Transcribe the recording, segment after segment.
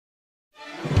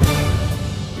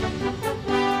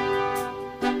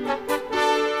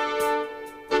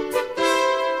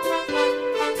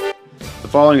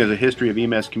following is a history of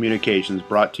EMS communications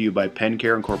brought to you by Penn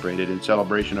Care Incorporated in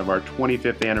celebration of our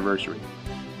 25th anniversary.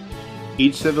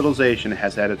 Each civilization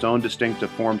has had its own distinctive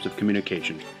forms of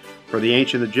communication. For the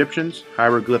ancient Egyptians,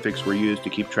 hieroglyphics were used to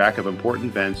keep track of important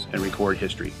events and record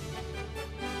history.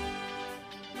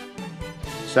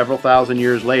 Several thousand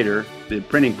years later, the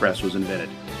printing press was invented,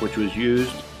 which was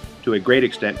used to a great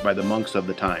extent by the monks of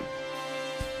the time.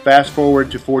 Fast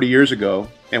forward to 40 years ago,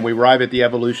 and we arrive at the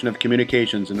evolution of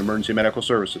communications in emergency medical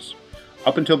services.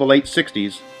 Up until the late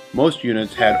 60s, most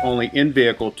units had only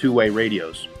in-vehicle two-way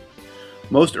radios.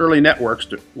 Most early networks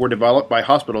were developed by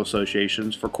hospital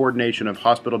associations for coordination of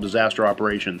hospital disaster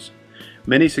operations.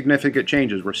 Many significant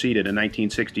changes were seeded in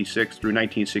 1966 through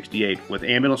 1968, with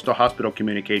ambulance-to-hospital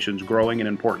communications growing in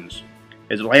importance,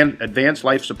 as advanced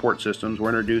life support systems were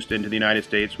introduced into the United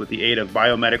States with the aid of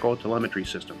biomedical telemetry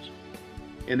systems.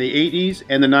 In the 80s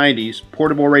and the 90s,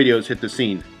 portable radios hit the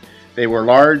scene. They were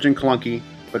large and clunky,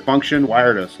 but functioned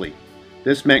wirelessly.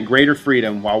 This meant greater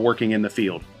freedom while working in the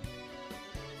field.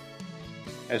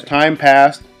 As time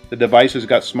passed, the devices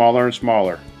got smaller and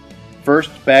smaller. First,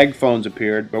 bag phones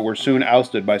appeared, but were soon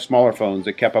ousted by smaller phones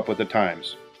that kept up with the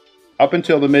times. Up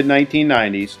until the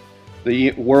mid-1990s,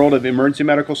 the world of emergency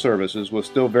medical services was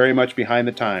still very much behind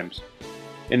the times.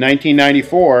 In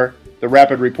 1994, the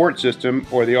Rapid Report System,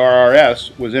 or the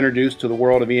RRS, was introduced to the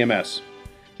world of EMS.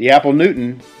 The Apple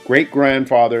Newton,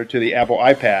 great-grandfather to the Apple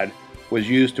iPad, was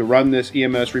used to run this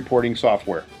EMS reporting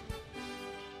software.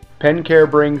 Penn Care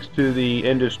brings to the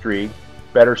industry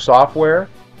better software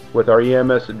with our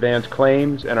EMS advanced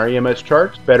claims and our EMS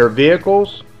charts, better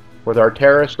vehicles with our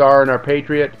TerraStar and our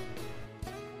Patriot,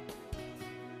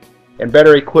 and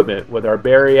better equipment with our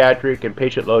bariatric and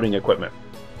patient loading equipment.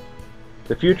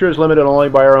 The future is limited only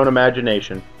by our own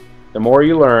imagination. The more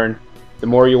you learn, the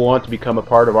more you want to become a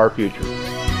part of our future.